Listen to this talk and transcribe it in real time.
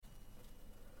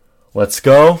Let's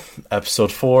go.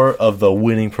 Episode 4 of the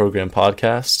Winning Program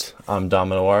podcast. I'm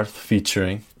Domino Arth,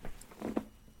 featuring.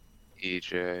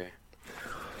 EJ.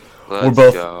 We're Let's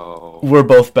both go. we're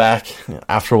both back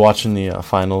after watching the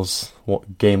finals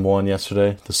game 1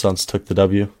 yesterday. The Suns took the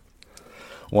W.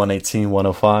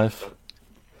 118-105.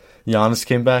 Giannis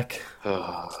came back.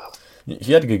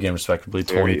 He had a good game respectively.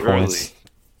 20 Very points. early.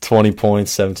 20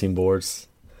 points, 17 boards.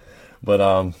 But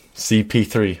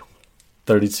CP3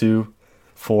 32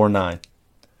 4-9.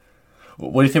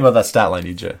 What do you think about that stat line,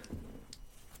 EJ?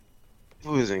 It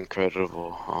was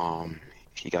incredible.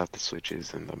 He got the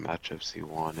switches and the matchups he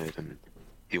wanted, and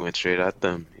he went straight at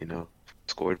them.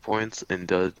 Scored points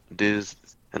and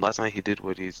and last night he did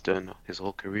what he's done his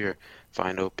whole career: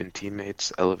 find open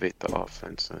teammates, elevate the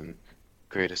offense, and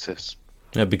great assists.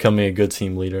 Yeah, becoming a good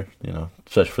team leader,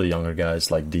 especially for the younger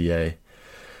guys like DA,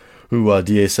 who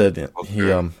DA said he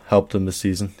helped him this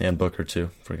season, and Booker too.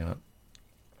 Forgot.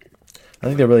 I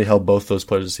think they really helped both those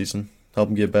players this season. Help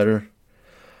them get better.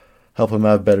 Help them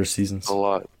have better seasons. A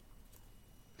lot,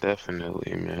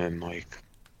 definitely, man. Like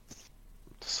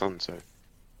the Suns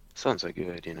are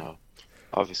good.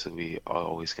 Obviously, we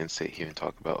always can sit here and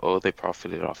talk about, they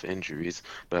profited off injuries,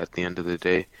 but at the end of the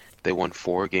day, they won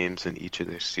 4 games in each of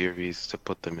their series to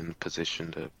put them in the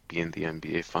position to be in the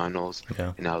NBA Finals.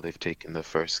 Yeah. And now they've taken the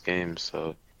first game,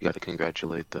 so you got to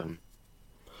congratulate them.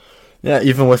 Yeah,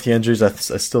 even with the injuries, I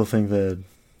still think they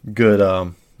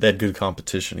had good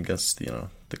competition against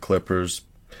the Clippers.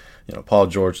 Paul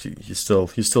George, he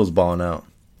still is balling out.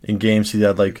 In games, he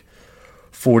had like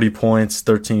 40 points,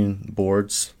 13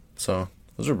 boards. So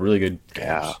those are really good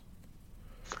games.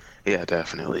 Yeah,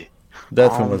 definitely.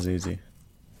 Definitely wasn't easy.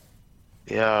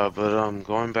 Yeah, but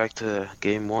going back to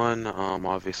game 1,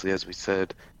 obviously, as we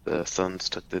said, the Suns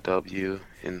took the W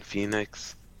in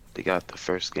Phoenix. They got the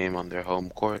first game on their home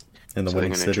court. In the So they're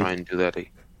winning going to city. try and do that.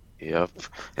 Yep.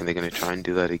 And they're going to try and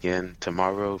do that again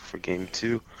tomorrow for game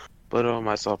 2. But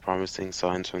I saw promising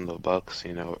signs from the Bucks,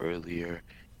 earlier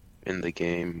in the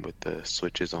game with the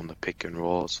switches on the pick and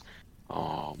rolls.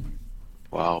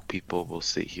 While people will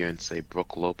sit here and say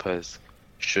Brook Lopez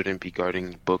shouldn't be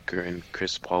guarding Booker and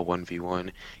Chris Paul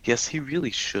 1v1. Yes, he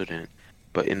really shouldn't.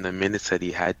 But in the minutes that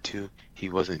he had to, he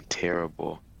wasn't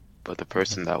terrible. But the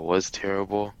person that was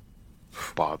terrible,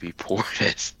 Bobby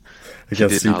Portis. He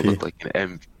Against did not CP. look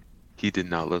like he did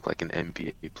not look like an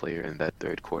NBA player in that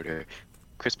third quarter.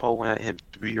 Chris Paul went at him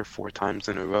 3 or 4 times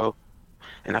in a row,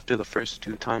 and after the first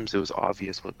 2 times, it was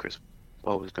obvious what Chris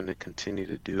Paul was going to continue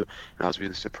to do. And I was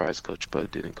really surprised Coach Bud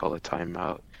didn't call a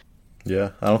timeout.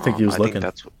 Yeah, I don't think he was I looking.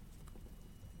 think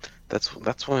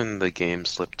that's when the game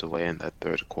slipped away in that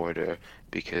third quarter,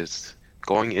 because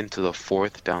going into the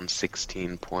fourth, down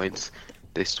 16 points,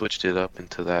 they switched it up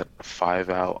into that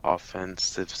 5-out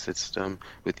offensive system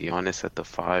with Giannis at the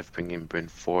 5, bringing Bryn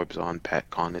Forbes on, Pat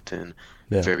Connaughton.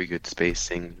 Yeah. Very good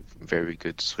spacing, very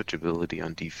good switchability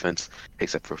on defense,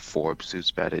 except for Forbes, who's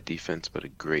bad at defense but a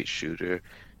great shooter.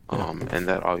 And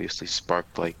that obviously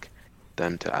sparked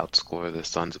them to outscore the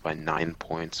Suns by 9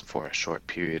 points for a short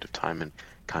period of time and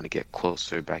kind of get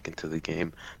closer back into the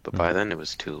game. But by then it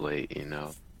was too late,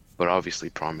 But obviously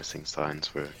promising signs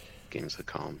for games to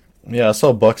come. Yeah, I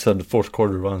saw Bucks had the fourth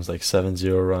quarter runs, like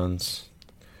 7-0 runs.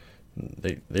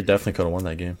 They definitely could have won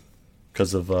that game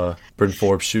because of Bryn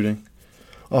Forbes shooting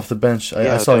off the bench.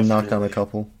 I saw him knock down a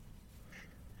couple.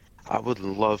 I would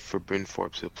love for Bryn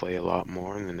Forbes to play a lot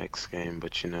more in the next game,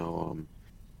 but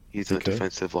he's a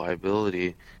defensive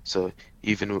liability. So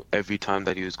even every time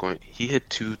that he hit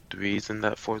 2 threes in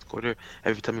that fourth quarter.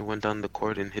 Every time he went down the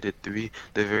court and hit a 3,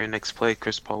 the very next play,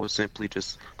 Chris Paul would simply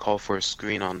just call for a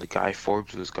screen on the guy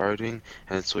Forbes was guarding,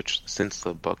 and switch. Since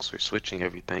the Bucks were switching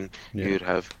everything, he would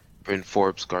have Bryn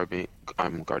Forbes guarding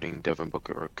Devin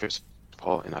Booker or Chris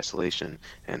Paul in isolation,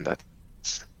 and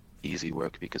that's easy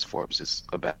work because Forbes is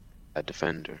a bad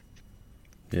defender.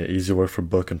 Yeah, easy work for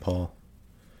Book and Paul.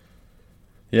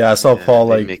 Yeah, I saw Paul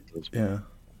What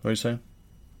are you saying?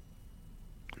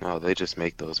 No, they just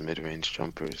make those mid-range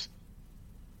jumpers.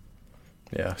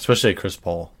 Yeah, especially Chris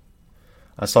Paul.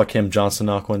 I saw Cam Johnson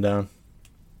knock one down.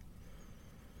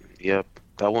 Yep,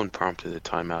 that one prompted a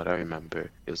timeout. I remember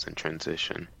it was in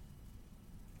transition.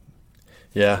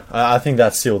 Yeah, I think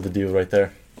that sealed the deal right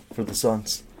there for the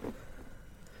Suns.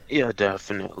 Yeah,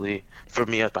 definitely. For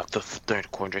me, I thought the third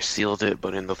quarter sealed it,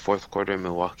 but in the fourth quarter,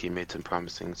 Milwaukee made some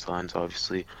promising signs.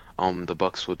 Obviously, the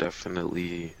Bucks will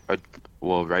definitely,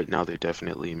 right now they're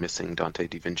definitely missing Dante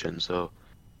DiVincenzo,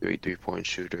 great 3-point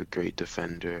shooter, great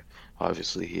defender.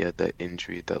 Obviously, he had that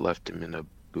injury that left him in a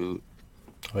boot.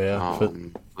 Oh yeah,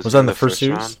 was that in the first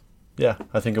series? Round? Yeah,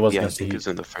 I think it was. Yeah, I against the think Heat. it was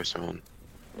in the first round.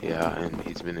 Yeah, and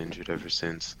he's been injured ever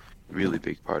since. really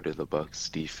big part of the Bucks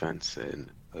defense and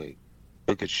a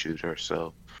good shooter.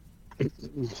 So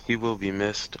he will be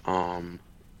missed. Yeah,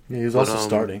 he was But also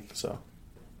starting, so.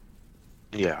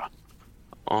 yeah.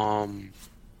 Um,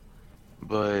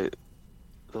 but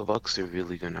the Bucks are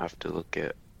really gonna have to look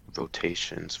at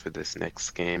rotations for this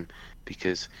next game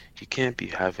because you can't be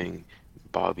having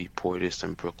Bobby Portis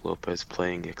and Brook Lopez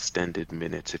playing extended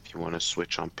minutes if you want to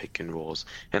switch on pick and rolls.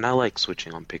 And I like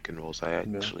switching on pick and rolls. I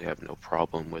Yeah. actually have no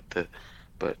problem with it.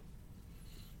 But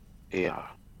yeah,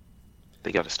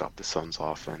 they got to stop the Suns'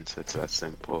 offense. It's that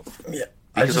simple. Yeah.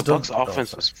 Because the Bucks'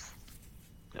 offense was.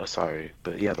 Oh, sorry,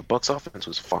 but yeah, the Bucks' offense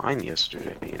was fine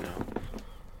yesterday.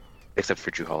 Except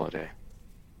for Drew Holiday.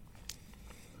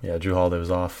 Yeah, Drew Holiday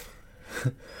was off.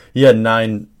 He had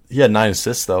nine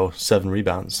assists though, 7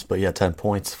 rebounds, but he had 10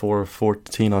 points, 4 of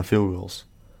 14 on field goals.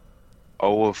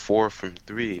 0 of 4 from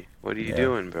 3. What are you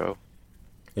doing, bro?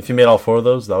 If he made all 4 of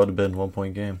those, that would have been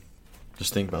 1-point game.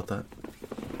 Just think about that.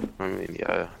 I mean,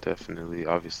 yeah, definitely.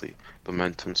 Obviously,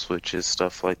 momentum switches,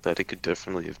 stuff like that. It could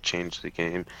definitely have changed the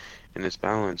game and its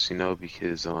balance,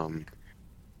 because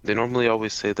they normally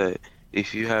always say that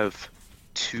if you have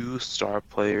 2 star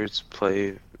players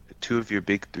play, 2 of your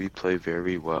big 3 play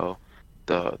very well,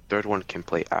 the third one can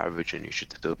play average and you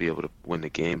should still be able to win the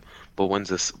game. But when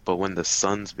the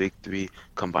Suns' big 3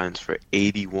 combines for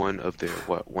 81 of their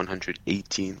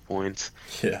 118 points,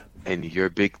 Yeah. and your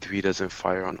big 3 doesn't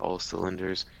fire on all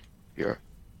cylinders, you're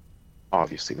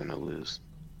obviously gonna lose.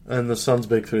 And the Suns'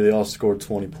 big 3, they all scored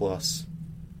 20 plus.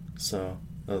 So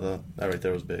that right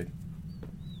there was big.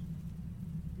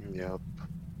 Yep,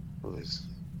 it was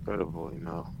incredible.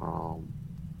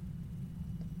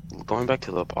 Going back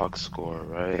to the box score,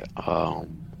 right?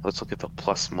 Let's look at the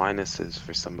plus minuses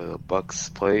for some of the Bucks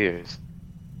players.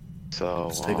 So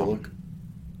Let's take a look.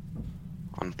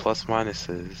 On plus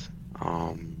minuses,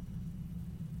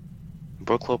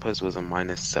 Brook Lopez was a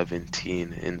minus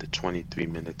 17 in the 23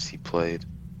 minutes he played.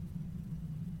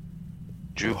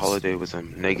 Drew Holiday was a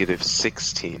negative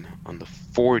 16 on the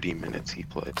 40 minutes he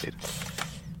played.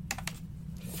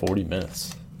 40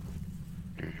 minutes.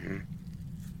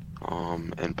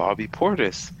 And Bobby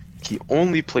Portis, he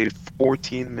only played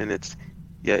 14 minutes,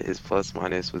 yet his plus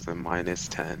minus was a minus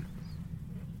 10.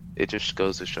 It just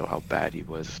goes to show how bad he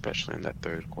was, especially in that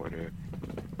third quarter.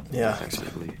 Yeah,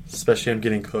 especially him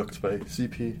getting cooked by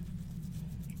CP.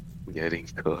 Getting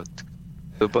cooked.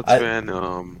 The Bucks ran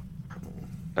a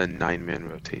 9-man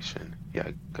rotation.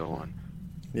 Yeah, go on.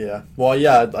 Yeah, well,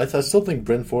 yeah, I still think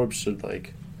Bryn Forbes should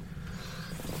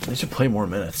he should play more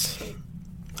minutes.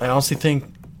 I honestly think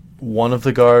one of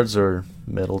the guards or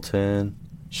Middleton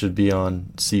should be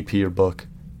on CP or Book.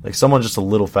 Someone just a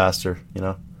little faster,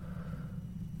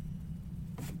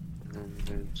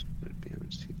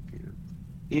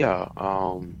 Yeah,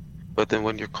 but then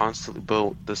when you're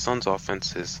constantly, the Suns'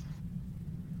 offense is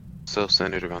so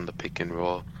centered around the pick and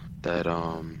roll that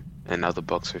and now the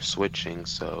Bucks are switching,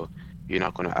 so you're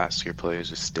not going to ask your players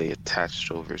to stay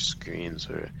attached over screens,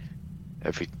 or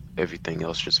everything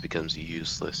else just becomes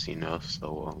useless,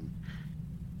 So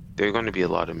there are going to be a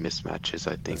lot of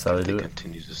mismatches, I think, if they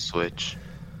continue to switch.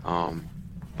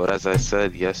 But as I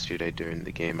said yesterday during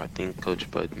the game, I think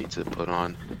Coach Bud needs to put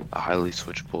on a highly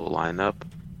switchable lineup,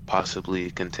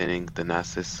 possibly containing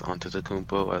Thanasis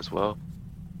Antetokounmpo as well.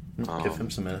 Give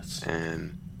him some minutes.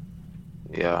 And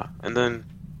then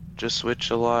just switch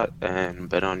a lot and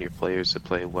bet on your players to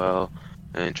play well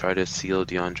and try to seal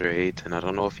DeAndre Ayton. I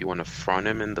don't know if you want to front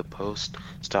him in the post,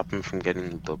 stop him from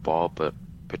getting the ball, but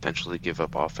potentially give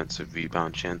up offensive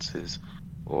rebound chances,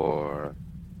 or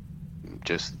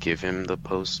just give him the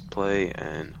post play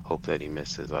and hope that he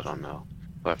misses. I don't know.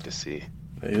 We'll have to see.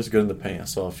 Yeah, he was good in the paint. I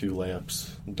saw a few layups,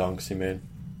 dunks he made.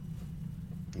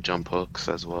 Jump hooks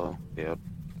as well. Yep.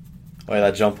 Oh, yeah,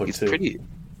 that jump hook too.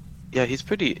 He's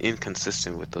pretty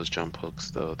inconsistent with those jump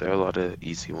hooks, though. There are a lot of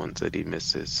easy ones that he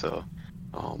misses, so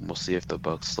we'll see if the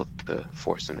Bucks look to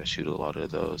force him to shoot a lot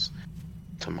of those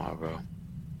tomorrow.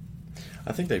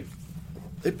 I think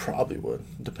they probably would.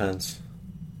 Depends.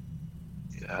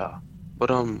 Yeah. But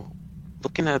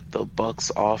looking at the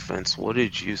Bucks offense, what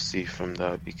did you see from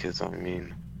that? Because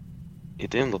it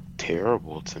didn't look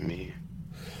terrible to me.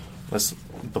 That's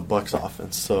the Bucks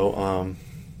offense. So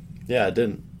yeah, it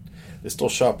didn't. They still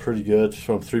shot pretty good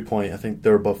from 3-point. I think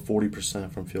they were above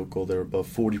 40% from field goal. They were above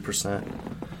 40%.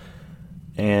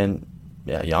 And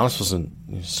yeah, Giannis wasn't.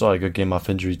 You saw a good game off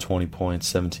injury. 20 points,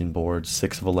 17 boards,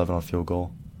 6 of 11 on field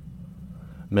goal.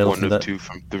 Middleton, 1 of 2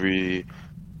 from 3.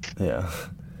 Yeah.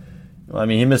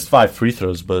 He missed 5 free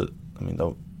throws, but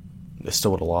they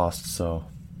still would have lost. So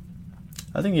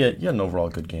I think he had an overall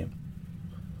good game.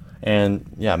 And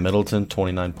yeah, Middleton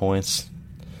 29 points.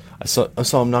 I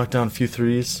saw him knock down a few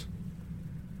threes.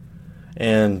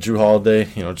 And Drew Holiday,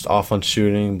 just off on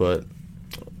shooting, but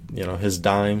his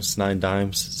dimes, 9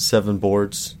 dimes, 7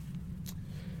 boards.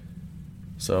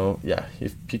 So yeah,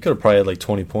 if he could have probably had like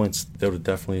 20 points, they would have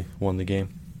definitely won the game.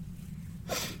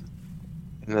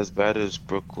 And as bad as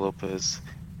Brook Lopez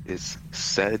is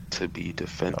said to be Oh.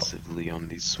 defensively on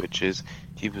these switches,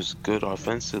 he was good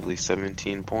offensively,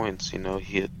 17 points. He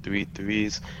hit 3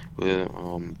 threes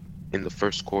in the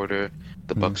first quarter.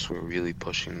 The Mhm. Bucks were really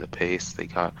pushing the pace. They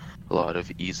got a lot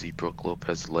of easy Brook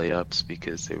Lopez layups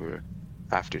because they were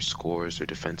after scores or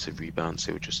defensive rebounds,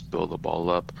 they would just throw the ball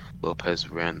up. Lopez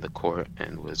ran the court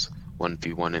and was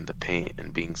 1v1 in the paint,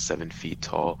 and being 7 feet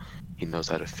tall, he knows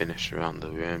how to finish around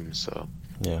the rim. So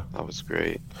Yeah. that was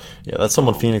great. Yeah, that's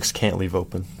someone Um, Phoenix can't leave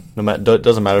open. No matter,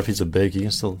 doesn't matter if he's a big, he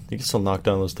can still knock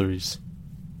down those threes.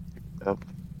 yep.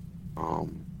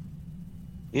 Um,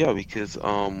 yeah, because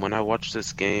when I watched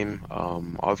this game,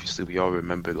 obviously we all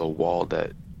remember the wall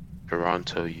that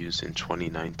Toronto used in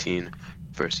 2019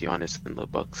 versus Giannis and the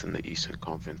Bucks in the Eastern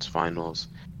Conference Finals.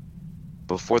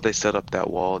 Before they set up that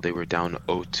wall, they were down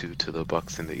 0-2 to the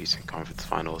Bucks in the Eastern Conference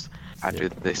Finals. After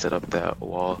Yep. they set up that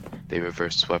wall, they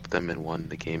reverse swept them and won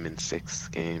the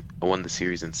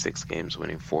series in 6 games,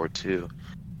 winning 4-2.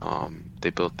 They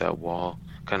built that wall,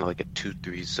 kind of like a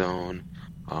 2-3 zone,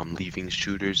 leaving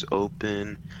shooters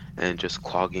open and just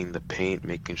clogging the paint,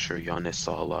 making sure Giannis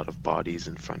saw a lot of bodies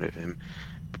in front of him,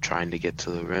 trying to get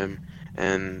to the rim.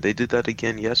 And they did that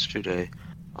again yesterday.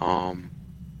 Um,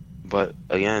 but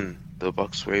again, the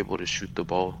Bucks were able to shoot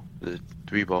the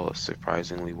three ball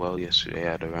surprisingly well yesterday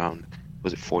at around,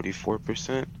 was it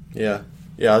 44%? Yeah.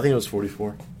 Yeah, I think it was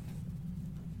 44.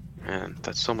 And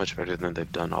that's so much better than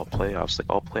they've done all playoffs. Like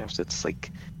all playoffs, it's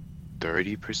like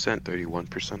 30%,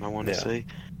 31%, I want to Yeah. say.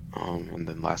 And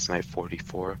then last night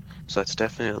 44. So that's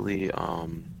definitely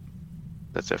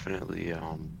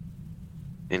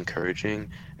encouraging.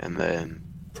 And then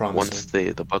Promising. once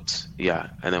the Bucks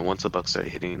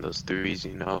started hitting those threes,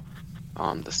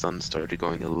 the Suns started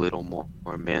going a little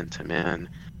more man to man.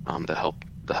 The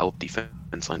help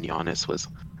defense on Giannis was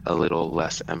a little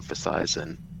less emphasized,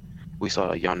 and we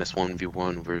saw Giannis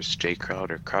 1v1 versus Jay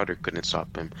Crowder. Crowder couldn't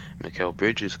stop him. Mikal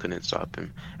Bridges couldn't stop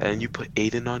him. And you put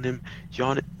Aiden on him.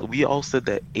 We all said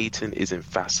that Ayton isn't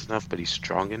fast enough, but he's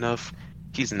strong enough.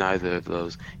 He's neither of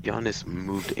those. Giannis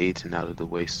moved Ayton out of the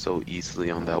way so easily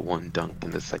on that one dunk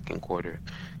in the second quarter.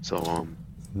 So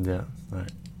Yeah.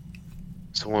 Right.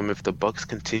 if the Bucks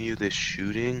continue this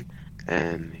shooting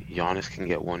and Giannis can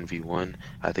get 1v1,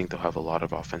 I think they'll have a lot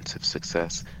of offensive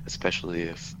success, especially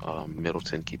if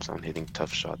Middleton keeps on hitting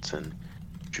tough shots and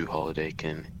Drew Holiday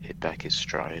can hit back his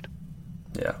stride.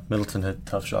 Yeah. Middleton hit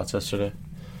tough shots yesterday.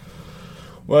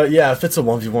 Well, yeah, if it's a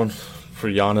 1v1 for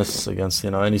Giannis against,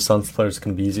 any Suns player, it's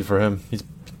going to be easy for him.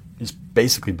 He's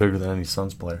basically bigger than any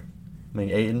Suns player. I mean,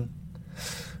 Ayton.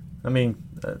 I mean,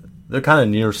 they're kind of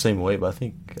near the same weight, but I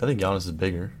think Giannis is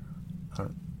bigger.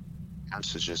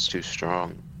 Giannis is just too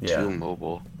strong, Yeah. too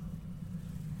mobile.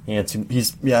 And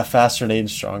he's faster and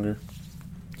Aiden's stronger.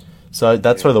 So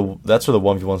that's Yeah. where the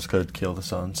 1v1s could kill the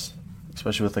Suns,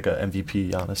 especially with like a MVP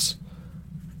Giannis.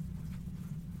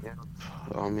 Yeah.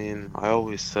 I mean, I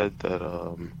always said that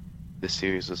the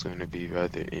series was going to be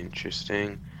rather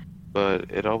interesting, but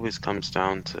it always comes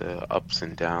down to ups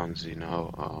and downs.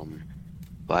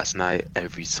 Last night,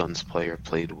 every Suns player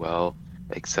played well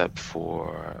except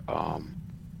for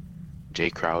Jay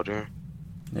Crowder,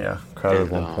 Yeah, Crowder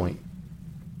and 1 point.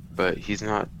 but he's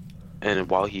not. And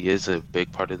while he is a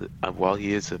big part of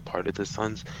the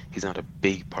Suns, he's not a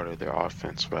big part of their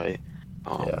offense, right?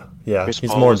 Yeah, Um, yeah, Chris he's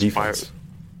Paul more in was fire. defense.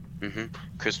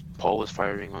 Chris Paul was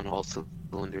firing on all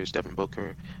cylinders. Devin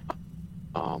Booker,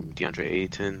 DeAndre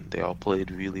Ayton, they all played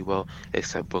really well,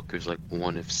 except Booker's like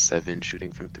 1 of 7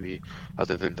 shooting from three.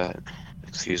 Other than that,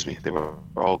 excuse me, they were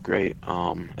all great.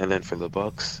 And then for the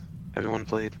Bucks, everyone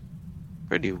played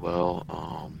pretty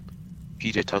well.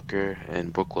 PJ Tucker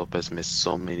and Brook Lopez missed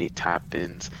so many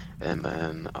tap-ins, and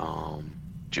then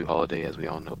Drew Holiday, as we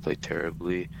all know, played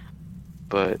terribly.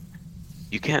 But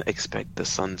you can't expect the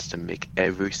Suns to make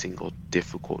every single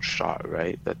difficult shot,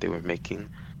 right, that they were making.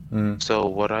 Mm. So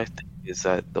what I think is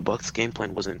that the Bucks' game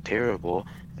plan wasn't terrible,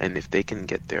 and if they can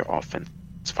get their offense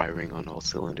firing on all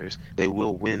cylinders, they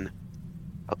will win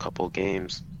a couple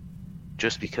games.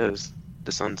 Just because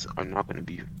the Suns are not going to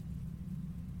be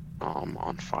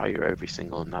on fire every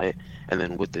single night, and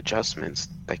then with adjustments,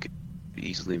 that could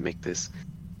easily make this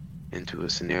into a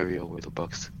scenario where the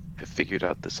Bucks have figured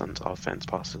out the Suns' offense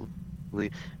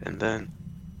possibly, and then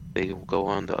they go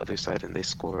on the other side and they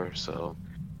score. So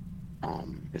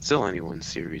It's still anyone's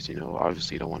series,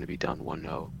 Obviously, you don't want to be down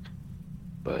 1-0,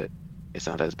 but it's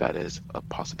not as bad as a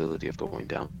possibility of going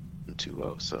down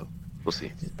 2-0. So we'll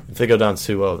see. If they go down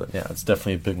 2-0, then yeah, it's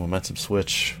definitely a big momentum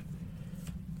switch.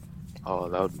 Oh,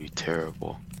 that would be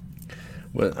terrible.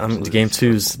 But game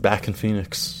two's back in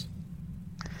Phoenix.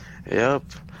 Yep.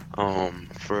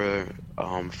 For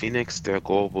Phoenix, their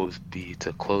goal will be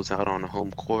to close out on a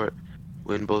home court,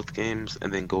 win both games,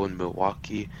 and then go in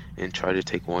Milwaukee and try to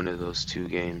take one of those two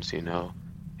games, and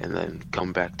then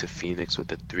come back to Phoenix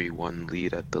with a 3-1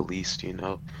 lead at the least,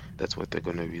 That's what they're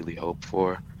going to really hope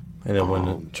for. And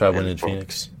then try winning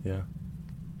Phoenix, yeah.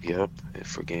 Yep,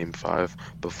 for Game 5.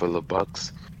 But for the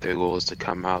Bucks, their goal is to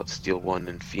come out, steal one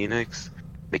in Phoenix,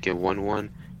 make it 1-1,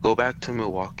 go back to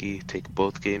Milwaukee, take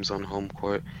both games on home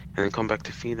court, and then come back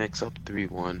to Phoenix up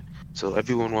 3-1. So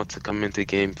everyone wants to come into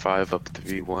Game 5 up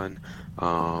 3-1,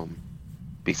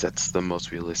 because that's the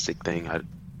most realistic thing. I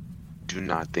do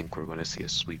not think we're going to see a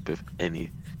sweep of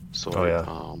any sort. Oh, yeah.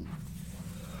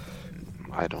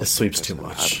 I don't. It sweeps too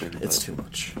much. It's too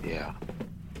much. Yeah.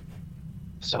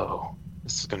 So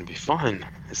this is going to be fun.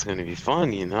 It's going to be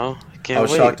fun, I can't wait. I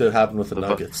was shocked it happened with the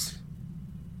Nuggets.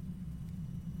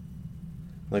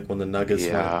 Like when the Nuggets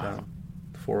went down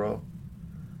 4-0.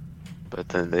 But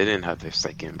then they didn't have their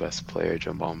second best player,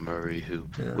 Jamal Murray, who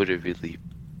would have really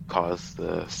caused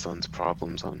the Suns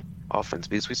problems on offense.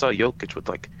 Because we saw Jokic with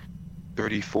like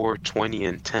 34, 20,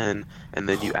 and 10, and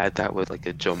then you add that with like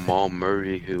a Jamal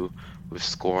Murray who was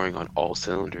scoring on all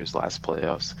cylinders last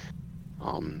playoffs.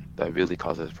 That really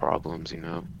causes problems,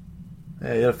 Yeah,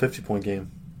 he had a 50-point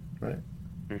game, right?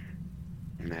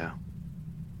 Yeah.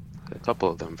 A couple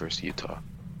of them versus Utah.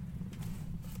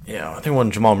 Yeah, I think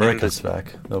when Jamal Murray gets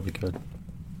back, that'll be good.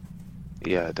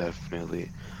 Yeah,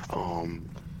 definitely.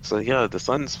 So yeah, the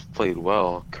Suns played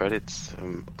well. Credit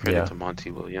to Monty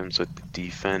Williams with the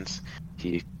defense.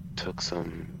 He took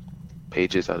some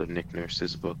pages out of Nick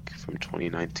Nurse's book from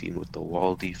 2019 with the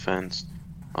wall defense.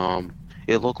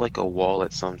 It looked like a wall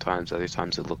at some times. Other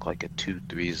times it looked like a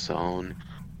 2-3 zone.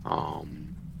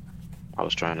 I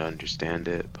was trying to understand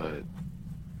it, but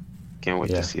can't wait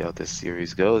to see how this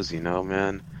series goes,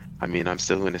 man. I mean, I'm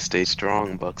still going to stay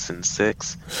strong, Bucks in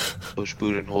 6. Coach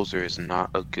Budenholzer is not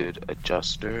a good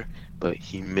adjuster, but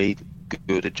he made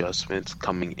good adjustments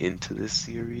coming into this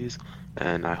series,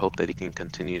 and I hope that he can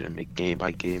continue to make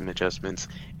game-by-game adjustments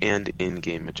and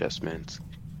in-game adjustments.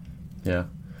 Yeah.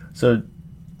 So,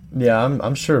 yeah,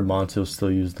 I'm sure Monty will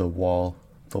still use the wall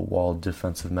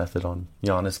defensive method on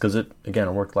Giannis because it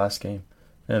worked last game,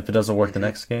 and if it doesn't work the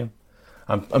next game,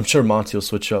 I'm sure Monty will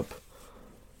switch up.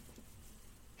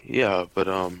 Yeah, but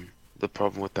the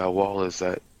problem with that wall is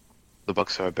that the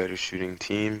Bucks are a better shooting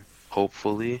team,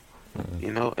 hopefully,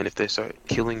 and if they start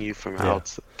killing you from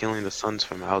outside, killing the Suns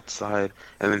from outside,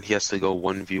 and then he has to go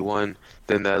 1v1,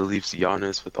 then that leaves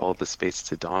Giannis with all the space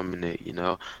to dominate,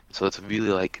 So it's really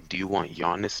like, do you want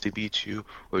Giannis to beat you,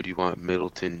 or do you want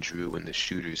Middleton, Drew, and the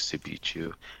shooters to beat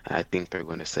you? And I think they're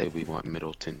going to say we want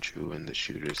Middleton, Drew, and the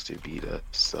shooters to beat us.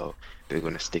 So they're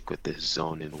going to stick with this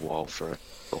zone and wall for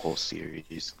the whole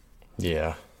series.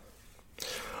 Yeah.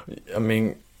 I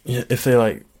mean, if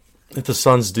the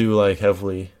Suns do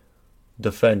heavily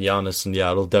defend Giannis, and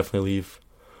it'll definitely leave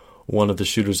one of the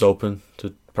shooters open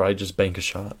to probably just bank a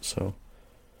shot. So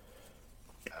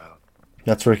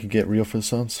that's where it can get real for the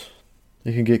Suns.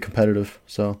 It can get competitive.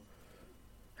 So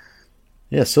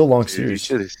yeah, still a long series.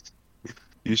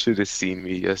 You should have seen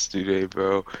me yesterday,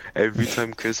 bro. Every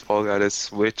time Chris Paul got a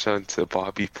switch onto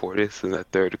Bobby Portis in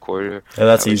that third quarter, yeah,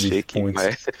 that's easy.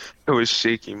 I was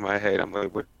shaking my head. I'm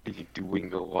like, what are you doing,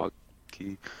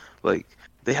 Milwaukee?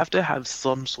 They have to have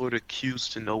some sort of cues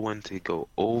to know when to go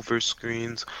over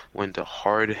screens, when to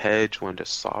hard hedge, when to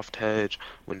soft hedge,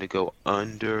 when to go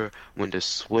under, when to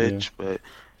switch. Yeah. But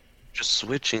just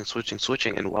switching.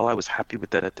 And while I was happy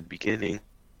with that at the beginning,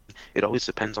 it always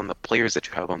depends on the players that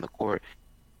you have on the court.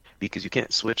 Because you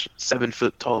can't switch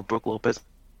 7-foot-tall Brook Lopez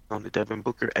on the Devin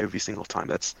Booker every single time.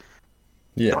 That's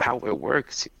not how it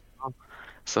works.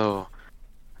 So,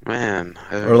 man.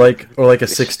 Or like a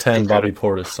 6'10" Bobby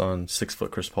Portis on 6-foot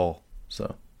Chris Paul.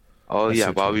 So. Oh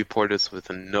yeah, Bobby Portis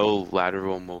with no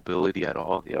lateral mobility at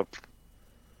all. Yep.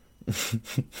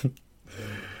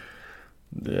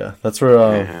 Yeah, that's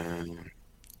where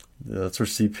that's where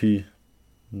CP.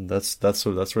 That's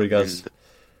where he got his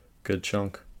good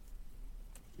chunk.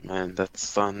 Man, the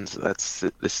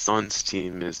Suns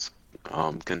team is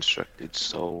constructed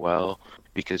so well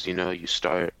because you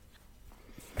start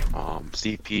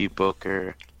CP,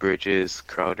 Booker, Bridges,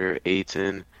 Crowder,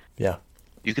 Ayton. Yeah.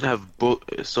 You can have both.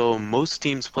 So most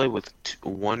teams play with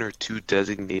one or two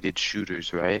designated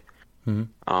shooters, right? Hmm.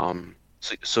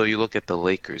 So you look at the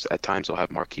Lakers. At times they'll have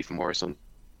Markieff Morris on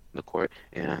the court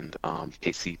and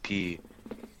KCP.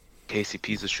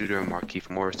 KCP's a shooter and Markieff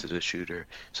Morris is a shooter.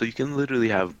 So you can literally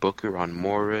have Booker on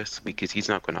Morris because he's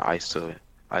not going to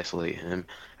isolate him,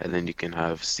 and then you can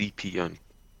have CP on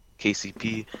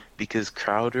KCP because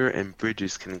Crowder and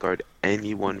Bridges can guard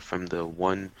anyone from the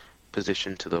one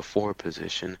position to the four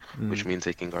position, which Mm. means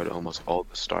they can guard almost all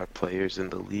the star players in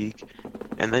the league.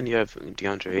 And then you have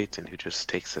DeAndre Ayton who just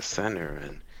takes the center,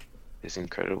 and it's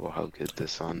incredible how good the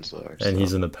Suns are. And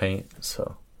he's So, in the paint,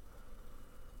 so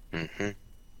hmm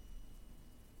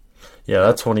yeah,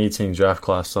 that 2018 draft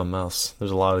class something else.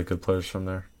 There's a lot of good players from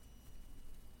there.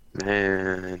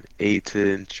 Man,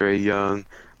 Ayton, Trey Young,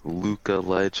 Luca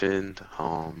Legend,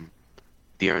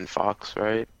 De'Aaron Fox,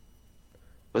 right?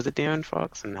 Was it De'Aaron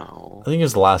Fox? I No. think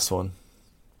it's the last one.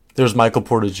 There's Michael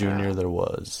Porter Yeah. Jr. There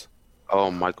was Oh,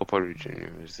 Michael Porter Jr.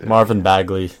 was there. Marvin Yeah.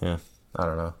 Bagley. Yeah, I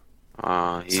don't know.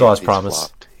 He Still has he's promise.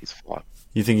 flopped. He's flopped.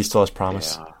 You think he still has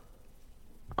promise?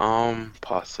 Yeah.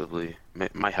 Possibly.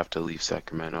 Might have to leave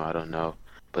Sacramento. I don't know.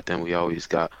 But then we always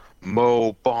got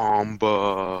Mo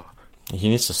Bamba. He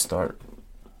needs to start,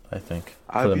 I think,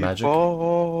 I for the be Magic.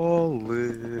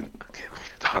 ballin'. Okay, let me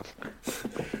stop.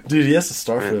 Dude, he has to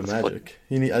start for Man, the Magic.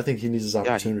 I think he needs his yeah,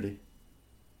 opportunity.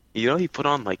 he put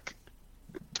on like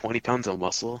 20 pounds of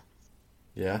muscle.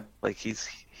 Yeah. Like he's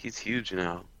huge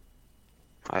now.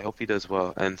 I hope he does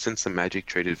well. And since the Magic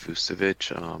traded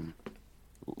Vucevic,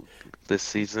 this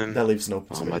season, That leaves an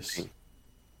open I space. think,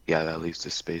 yeah, that leaves the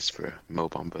space for Mo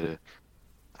Bamba.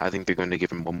 I think they're going to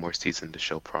give him one more season to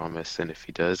show promise, and if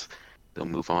he does, they'll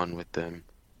move on with them.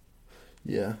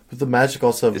 Yeah. But the Magic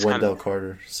also have It's kind Wendell of,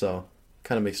 Carter, so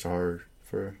kind of makes it harder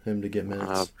for him to get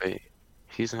minutes. but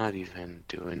he's not even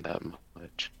doing that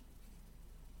much.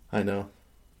 I know.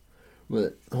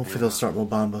 But hopefully they'll Yeah, start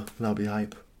Mobamba, and that'll be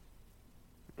hype.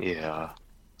 yeah.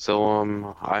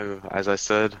 So as I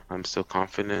said, I'm still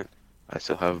confident. I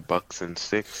still have Bucks in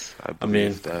six. I I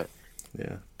mean, believe that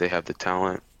yeah. they have the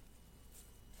talent.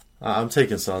 I'm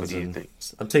taking What Suns do you in. think?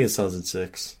 I'm taking Suns in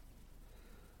 6.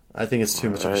 I think it's too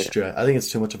All much of a right. stretch. I think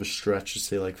it's too much of a stretch to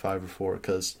say like 5 or 4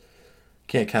 because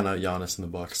can't count out Giannis and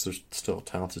the Bucks. They're still a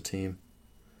talented team.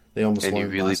 They almost And won you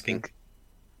in the really last game. think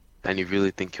and you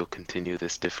really think he'll continue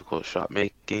this difficult shot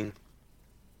making?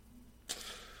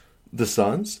 The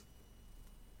Suns.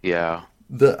 Yeah,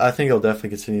 I think they'll definitely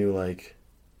continue like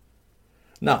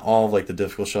not all of like the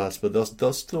difficult shots, but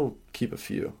they'll still keep a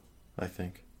few. I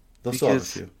think they'll still have a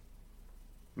because few.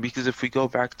 because if we go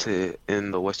back to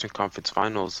in the Western Conference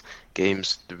Finals,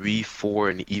 games 3, 4,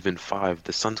 and even 5,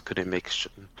 the Suns couldn't make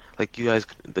like you guys,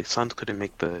 the Suns couldn't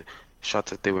make the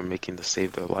shots that they were making to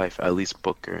save their life. At least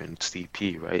Booker and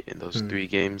CP, right? In those Hmm. 3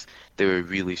 games, they were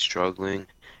really struggling,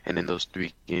 and in those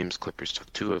 3 games, Clippers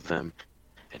took 2 of them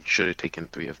and should have taken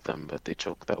 3 of them, but they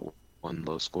choked that one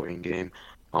low-scoring game.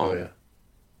 Oh yeah. Um,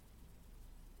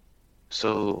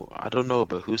 So I don't know,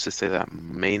 but who's to say that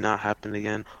may not happen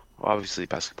again? Obviously,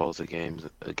 basketball is a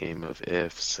game of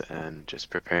ifs and just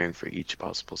preparing for each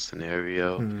possible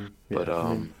scenario. Hmm. But Yeah. I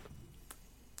mean,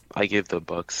 I give the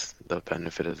Bucks the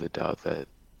benefit of the doubt that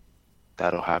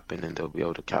that'll happen and they'll be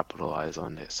able to capitalize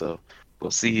on it. So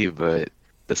we'll see. But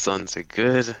the Suns are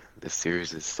good. The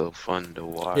series is so fun to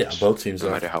yeah. watch, Both teams no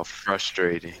are. matter how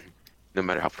frustrating, no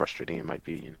matter how frustrating it might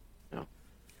be. Know.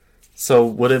 So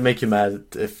would it make you mad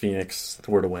if Phoenix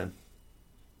were to win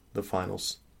the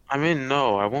finals? I mean,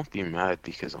 no, I won't be mad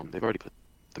because they've already put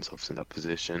themselves in that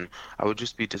position. I would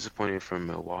just be disappointed for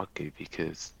Milwaukee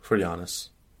because Pretty honest.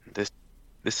 this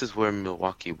this is where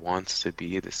Milwaukee wants to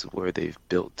be. This is where they've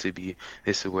built to be.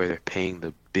 This is where they're paying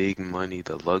the big money,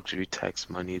 the luxury tax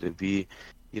money to be.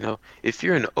 If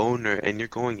you're an owner and you're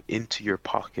going into your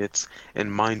pockets,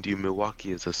 and mind you,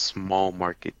 Milwaukee is a small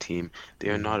market team. They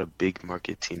are Hmm. not a big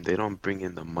market team. They don't bring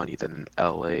in the money that an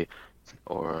LA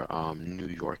or New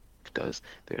York does.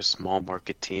 They're a small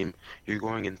market team. You're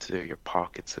going into your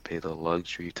pockets to pay the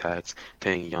luxury tax,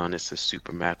 paying Giannis the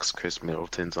super max, Chris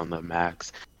Middleton's on the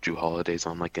max, Drew Holiday's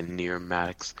on like a near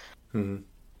max. Hmm.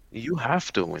 You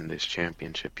have to win this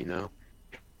championship. You're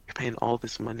paying all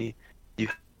this money. You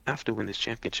have to win this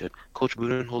championship. Coach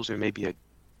Budenholzer may be a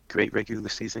great regular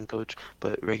season coach,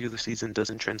 but regular season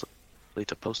doesn't translate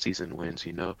to postseason wins,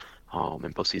 and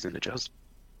postseason adjustments.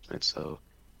 So,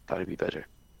 gotta be better.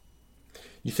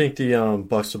 You think the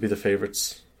Bucks will be the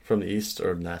favorites from the East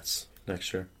or Nets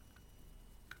next year?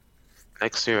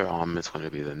 Next year, it's going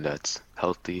to be the Nets.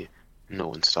 Healthy, no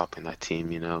one's stopping that team.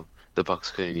 The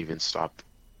Bucks couldn't even stop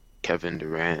Kevin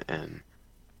Durant, and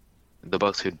the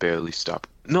Bucks could barely stop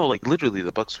No, like literally,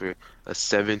 the Bucks were a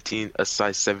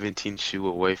size 17 shoe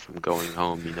away from going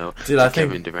home, Dude, to I think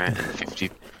Kevin Durant and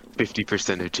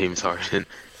 50% of James Harden.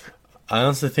 I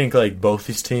honestly think like both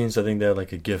these teams, I think they had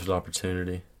like a gifted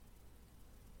opportunity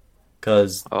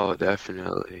because Oh,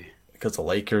 definitely. the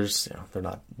Lakers,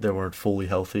 they weren't fully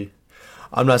healthy.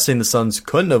 I'm not saying the Suns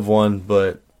couldn't have won,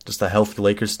 but just a healthy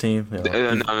Lakers team,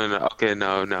 No, no, no. Okay,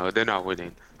 no, no, they're not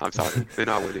winning. I'm sorry, they're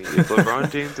not winning. If LeBron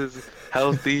James is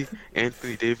healthy,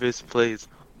 Anthony Davis plays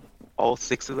all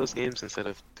six of those games instead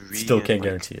of three still and can't like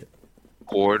guarantee it.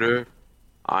 quarter,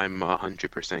 I'm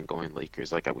 100% going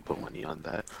Lakers. Like I would put money on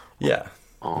that. Yeah,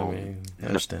 I Um, mean, I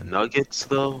understand. Nuggets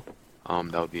though,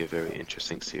 that would be a very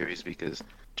interesting series because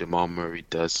Jamal Murray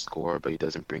does score, but he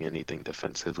doesn't bring anything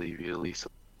defensively really, so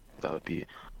that would be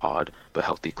odd. But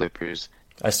healthy Clippers,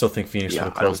 I still think Phoenix would yeah,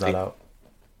 have closed that out.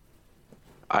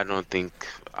 I don't think,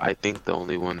 I think the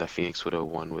only one that Phoenix would have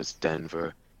won was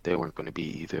Denver. They weren't going to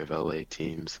be either of LA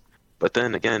teams. But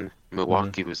then again, Hmm.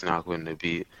 Milwaukee was not going to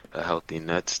beat a healthy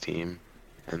Nets team.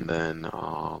 And then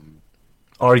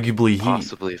Arguably, Heat.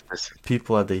 possibly if this,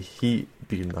 People had the Heat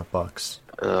beating the Bucks.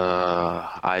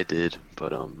 I did,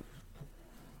 but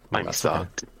Well, Miami that's okay.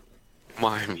 sucked.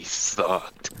 Miami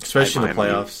sucked. I had Especially in the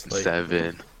Miami playoffs. in Like,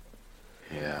 7.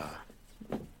 Yeah.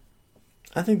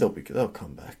 I think they'll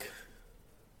come back.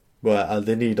 But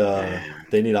Man.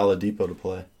 they need Oladipo to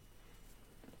play.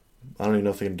 I don't even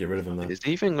know if they can get rid of him though. Is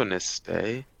he even going to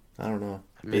stay? I don't know.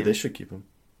 I They mean, should keep him.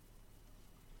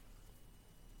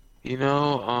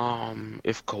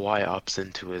 if Kawhi opts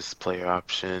into his player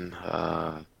option,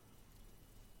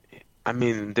 I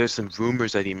mean, there's some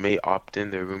rumors that he may opt in.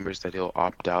 There are rumors that he'll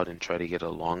opt out and try to get a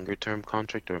longer term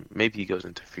contract, or maybe he goes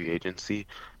into free agency.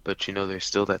 But there's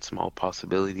still that small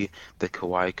possibility that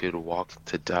Kawhi could walk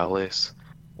to Dallas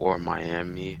or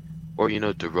Miami, or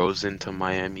DeRozan to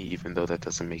Miami, even though that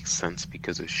doesn't make sense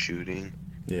because of shooting.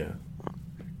 Yeah.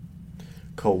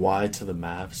 Kawhi to the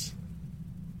Mavs.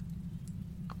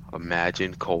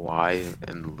 Imagine Kawhi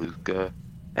and Luka,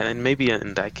 and then maybe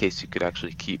in that case you could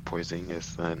actually keep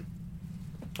Porzingis then.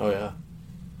 Oh yeah.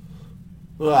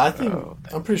 Well, Oh,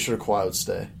 I'm pretty sure Kawhi would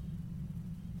stay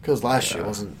because last year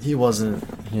yeah. he wasn't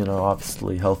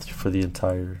obviously healthy for the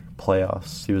entire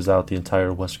playoffs. He was out the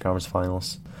entire Western Conference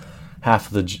Finals,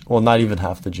 not even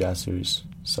half the Jazz series.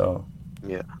 So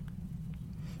Yeah.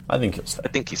 I think he'll stay. I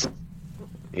think he's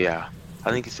Yeah,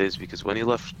 I think he stays because when he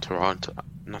left Toronto,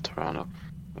 not Toronto,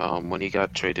 when he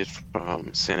got traded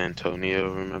from San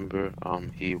Antonio, remember,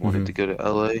 he wanted Hmm. to go to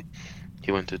LA.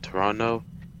 He went to Toronto.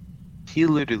 He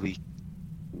literally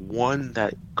won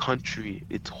that country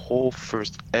its whole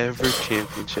first ever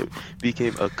championship,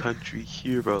 became a country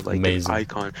hero, like an Amazing.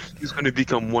 icon. He's going to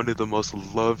become one of the most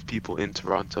loved people in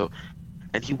Toronto.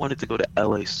 And he wanted to go to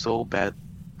LA so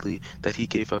badly that he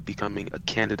gave up becoming a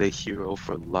Canada hero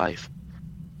for life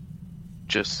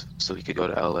just so he could go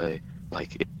to LA.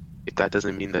 Like, if that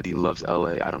doesn't mean that he loves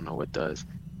LA, I don't know what does.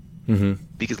 Hmm.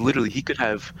 Because literally, he could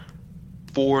have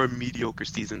 4 mediocre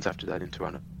seasons after that in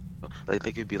Toronto. Like,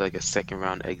 they could be like a second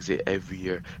round exit every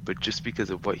year, but just because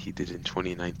of what he did in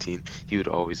 2019, he would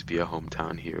always be a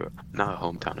hometown hero. Not a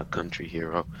hometown, a country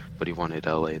hero, but he wanted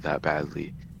LA that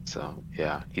badly. So,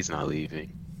 yeah, he's not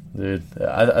leaving. Dude,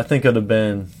 I think it'd have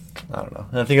been. I don't know.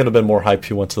 I think it'd have been more hype if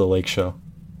he went to the Lake Show.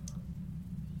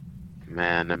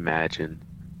 Man, imagine.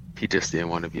 He just didn't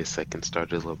want to be a second star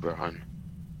to LeBron.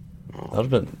 Oh,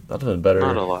 That'd have been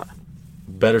not a lot.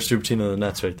 better super team than the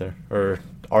Nets right there, or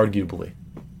arguably.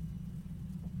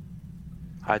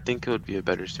 I think it would be a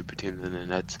better super team than the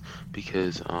Nets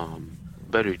because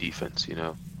better defense,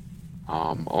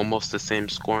 almost the same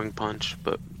scoring punch,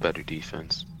 but better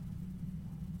defense.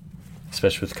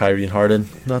 Especially with Kyrie and Harden,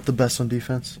 not the best on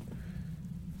defense.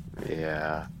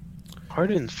 Yeah.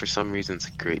 Harden for some reason is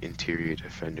a great interior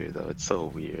defender though. It's so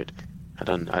weird. I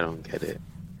don't get it.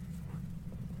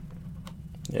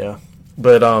 Yeah,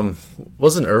 but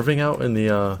wasn't Irving out in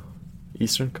the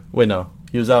Eastern? Wait, no,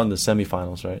 he was out in the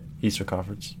semifinals, right? Eastern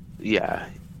Conference. Yeah.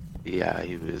 Yeah,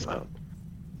 he was out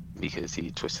because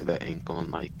he twisted that ankle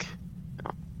in like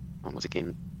almost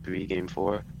game 3, game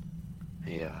 4.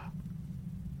 Yeah.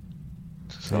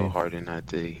 So Hey, Harden had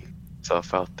the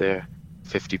self out there.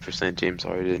 50% James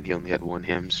Harden. He only had one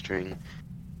hamstring.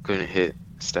 Couldn't hit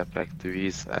step back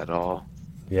threes at all.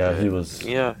 yeah, he And was.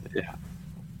 yeah, yeah.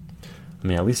 I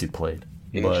mean, at least he played,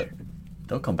 but Injury.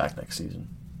 they'll come back next season.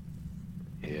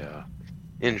 Yeah.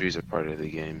 Injuries are part of the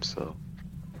game, so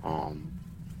um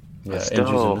but Yeah,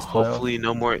 injuries in still this playoff. hopefully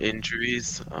no more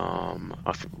injuries.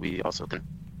 We also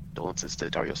condolences to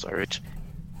Dario Saric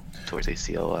towards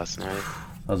ACL last night.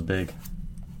 That was big.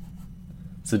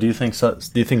 So do you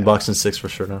think Bucks in 6 for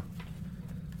sure now?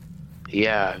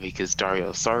 Yeah, because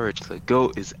Dario Saric, the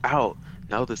GOAT, is out.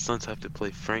 Now the Suns have to play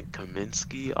Frank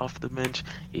Kaminsky off the bench.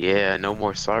 Yeah, no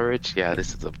more Saric. Yeah,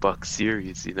 this is a Bucks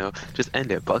series, you know. Just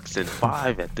end it Bucks in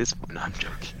 5 at this point. No, I'm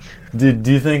joking.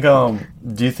 Do you think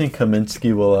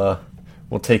Kaminsky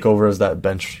will take over as that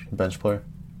bench player?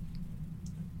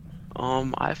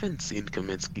 I haven't seen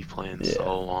Kaminsky play in Yeah.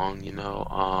 so long, you know.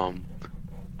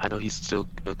 I know he's still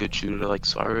a good shooter like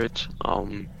Saric.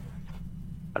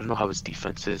 I don't know how his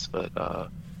defense is, but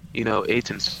you know,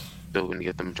 Aiton's still going to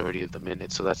get the majority of the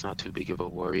minutes, so that's not too big of a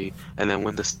worry. And then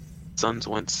when the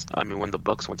when the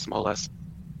Bucks went small last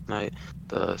night,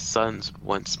 the Suns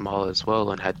went small as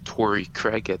well and had Torrey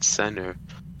Craig at center.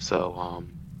 So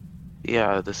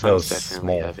yeah, the That Suns was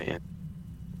definitely small. have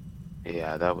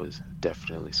yeah, that was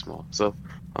definitely small. So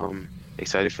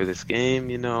excited for this game,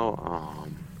 you know.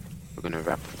 We're gonna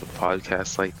wrap up the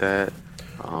podcast like that.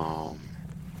 Um,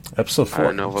 Episode I don't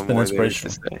 4. know It's what been more there is to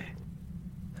inspirational. say.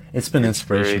 It's been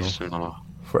inspirational Inspirational.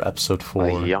 for episode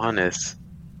Like 4. Giannis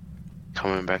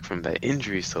coming back from that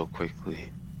injury so quickly.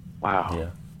 Wow. Yeah.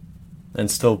 And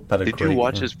still had a Did you great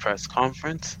watch game. his press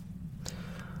conference?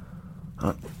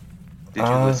 Uh, Did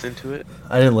you listen to it?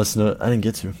 I didn't listen to it. I didn't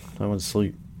get to. I went to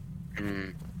sleep.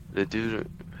 The dude,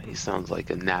 he sounds like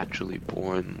a naturally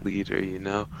born leader, you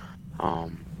know?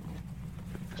 Um,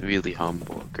 really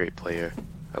humble, great player.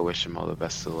 I wish him all the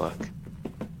best of luck.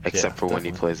 Except for when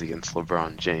he definitely. plays against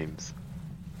LeBron James.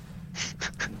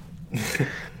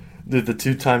 Dude, the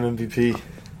 2-time MVP.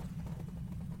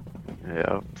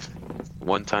 Yeah.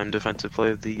 One-time defensive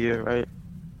player of the year, right?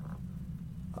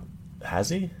 Has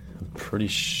he? I'm pretty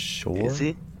sure. Is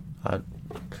he? I,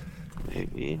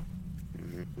 Maybe.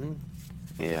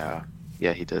 Yeah.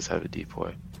 Yeah, he does have a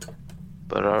depoy.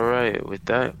 But alright, with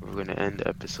that, we're going to end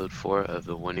episode 4 of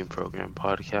the Winning Program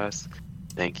podcast.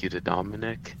 Thank you to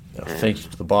Dominic. And thank you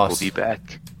to the boss. We'll be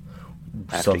back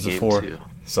after Suns of game 4. 2.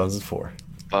 Suns of 4.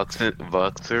 Bucks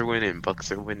are winning. Bucks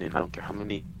are winning. I don't care how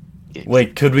many games.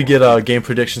 Wait, could we get game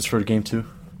predictions for game 2?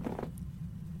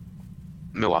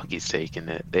 Milwaukee's taking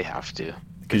it. They have to.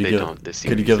 Could you If they give- don't, this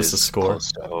could you series give us a is score?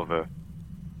 close to over.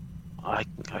 I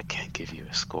can't give you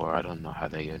a score. I don't know how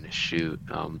they're gonna shoot.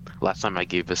 Last time I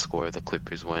gave a score, the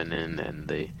Clippers went in and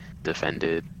they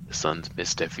defended. The Suns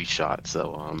missed every shot,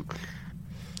 so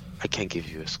I can't give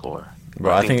you a score.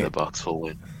 Bro, I think the Bucks will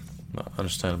win.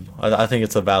 Understandable. I think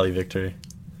it's a Valley victory.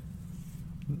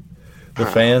 The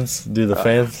fans, dude. The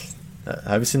fans.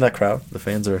 Have you seen that crowd? The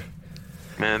fans are.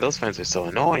 Man, those fans are so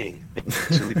annoying.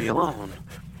 They should leave me alone.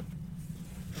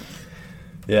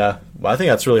 Yeah, well, I think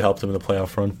that's really helped them in the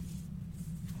playoff run.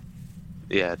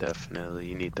 Yeah, definitely.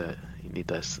 You need that. You need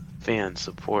that fan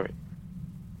support.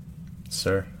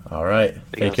 Sir. All right.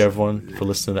 Thank you, everyone, for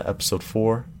listening to episode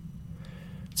 4.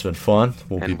 It's been fun.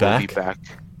 We'll be back. We'll be back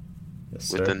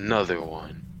Yes, with sir. another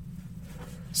one.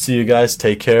 See you guys.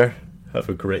 Take care. Have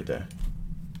a great day.